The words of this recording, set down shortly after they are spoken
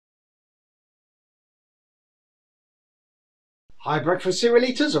Hi breakfast cereal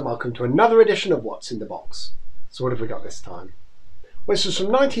eaters, and welcome to another edition of What's in the Box. So what have we got this time? Well, this is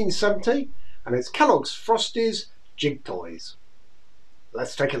from 1970 and it's Kellogg's Frosties Jigtoys.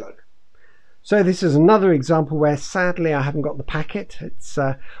 Let's take a look. So this is another example where sadly I haven't got the packet. It's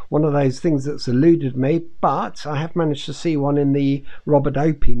one of those things that's eluded me, but I have managed to see one in the Robert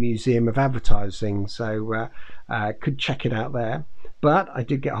Opie Museum of Advertising, so could check it out there. But I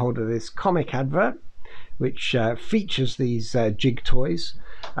did get hold of this comic advert which features these Jigtoys,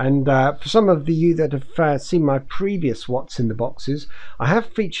 and for some of you that have seen my previous What's in the Boxes, I have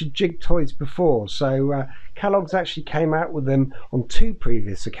featured Jigtoys before. So Kellogg's actually came out with them on two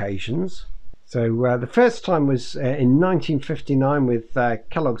previous occasions. So the first time was in 1959 with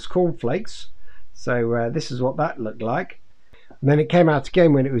Kellogg's cornflakes. So this is what that looked like. And then it came out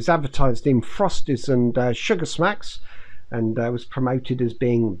again when it was advertised in Frosties and Sugar Smacks, and was promoted as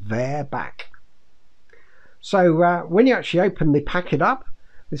being their back. So when you actually open the packet up,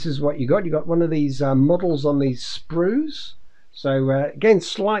 this is what you got. You got one of these models on these sprues. So again,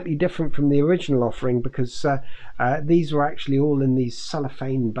 slightly different from the original offering, because these were actually all in these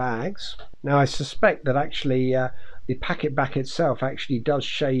cellophane bags. Now I suspect that actually the packet back itself actually does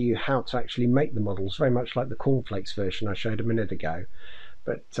show you how to actually make the models, very much like the cornflakes version I showed a minute ago.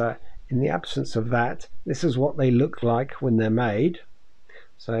 But in the absence of that, this is what they look like when they're made.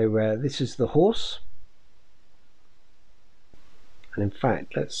 So this is the horse. And in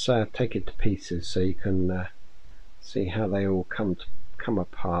fact, let's take it to pieces so you can see how they all come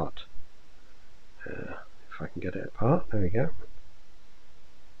apart. If I can get it apart, there we go.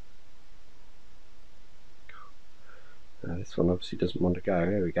 This one obviously doesn't want to go.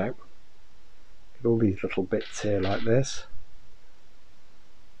 Here we go. Get all these little bits here like this.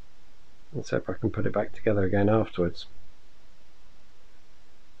 Let's hope I can put it back together again afterwards.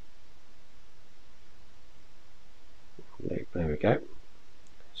 There we go.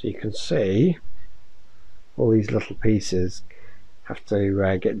 So you can see all these little pieces have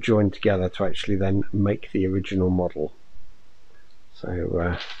to get joined together to actually then make the original model.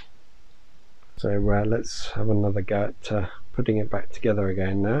 So let's have another go at putting it back together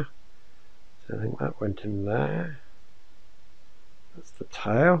again now. So I think that went in there. That's the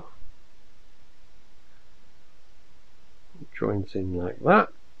tail. It joins in like that.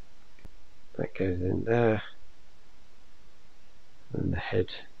 That goes in there. And the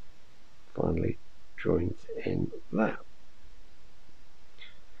head finally joins in that.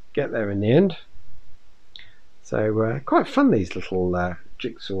 Get there in the end. So quite fun, these little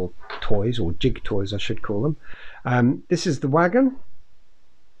jigsaw toys, or jig toys I should call them. This is the Wagon.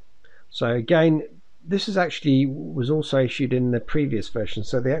 So again, this is actually was also issued in the previous version.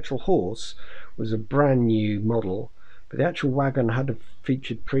 So the actual horse was a brand new model, but the actual Wagon had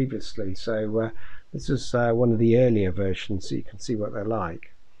featured previously. So this is one of the earlier versions, so you can see what they're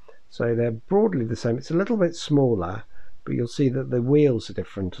like. So they're broadly the same. It's a little bit smaller, but you'll see that the wheels are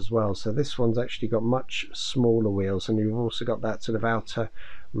different as well. So this one's actually got much smaller wheels, and you've also got that sort of outer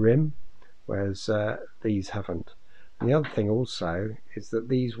rim, whereas these haven't. And the other thing also is that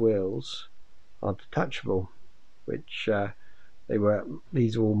these wheels are detachable, which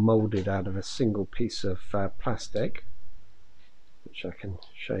these are all moulded out of a single piece of plastic, which I can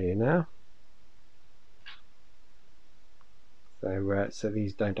show you now. So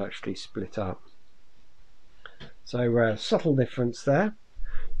these don't actually split up. So subtle difference there.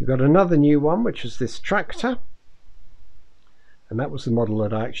 You've got another new one, which is this tractor, and that was the model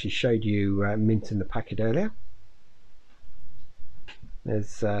that I actually showed you mint in the packet earlier.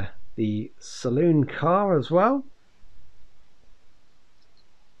 There's the saloon car as well.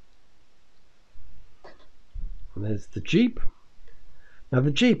 And there's the Jeep. Now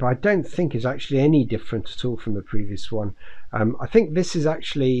the Jeep I don't think is actually any different at all from the previous one. I think this is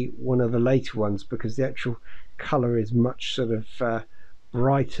actually one of the later ones, because the actual colour is much sort of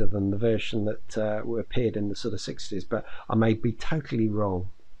brighter than the version that appeared in the sort of 60s, but I may be totally wrong.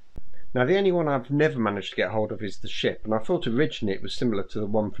 Now the only one I've never managed to get hold of is the ship, and I thought originally it was similar to the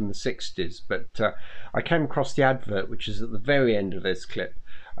one from the 60s, but I came across the advert, which is at the very end of this clip,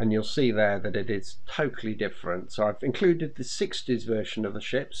 and you'll see there that it is totally different. So I've included the 60s version of the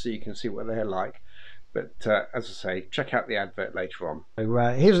ship so you can see what they're like, but as I say, check out the advert later on. So,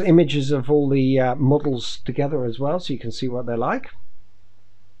 here's images of all the models together as well, so you can see what they're like.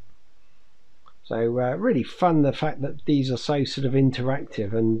 So really fun, the fact that these are so sort of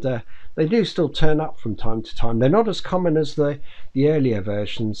interactive, and they do still turn up from time to time. They're not as common as the earlier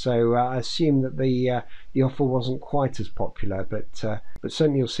version, so I assume that the offer wasn't quite as popular, but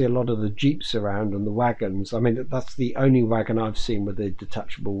certainly you'll see a lot of the Jeeps around and the Wagons. I mean, that's the only Wagon I've seen with the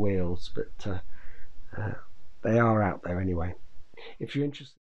detachable wheels, but they are out there anyway. If you're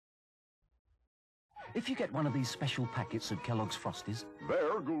interested... If you get one of these special packets of Kellogg's Frosties,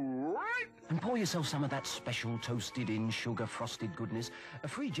 They're great! and pour yourself some of that special toasted-in sugar frosted goodness, a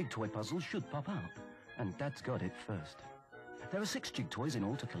free Jigtoy puzzle should pop out. And Dad's got it first. There are 6 Jigtoys in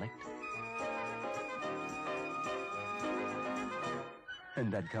all to collect.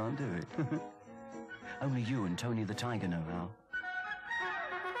 And Dad can't do it. Only you and Tony the Tiger know how.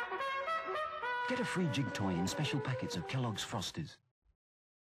 Get a free Jigtoy in special packets of Kellogg's Frosties.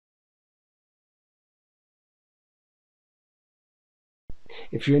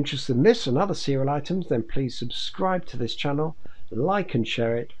 If you're interested in this and other cereal items, then please subscribe to this channel, like and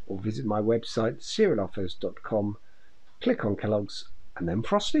share it, or visit my website cerealoffers.com, click on Kellogg's and then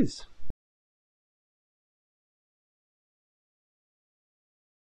Frosties.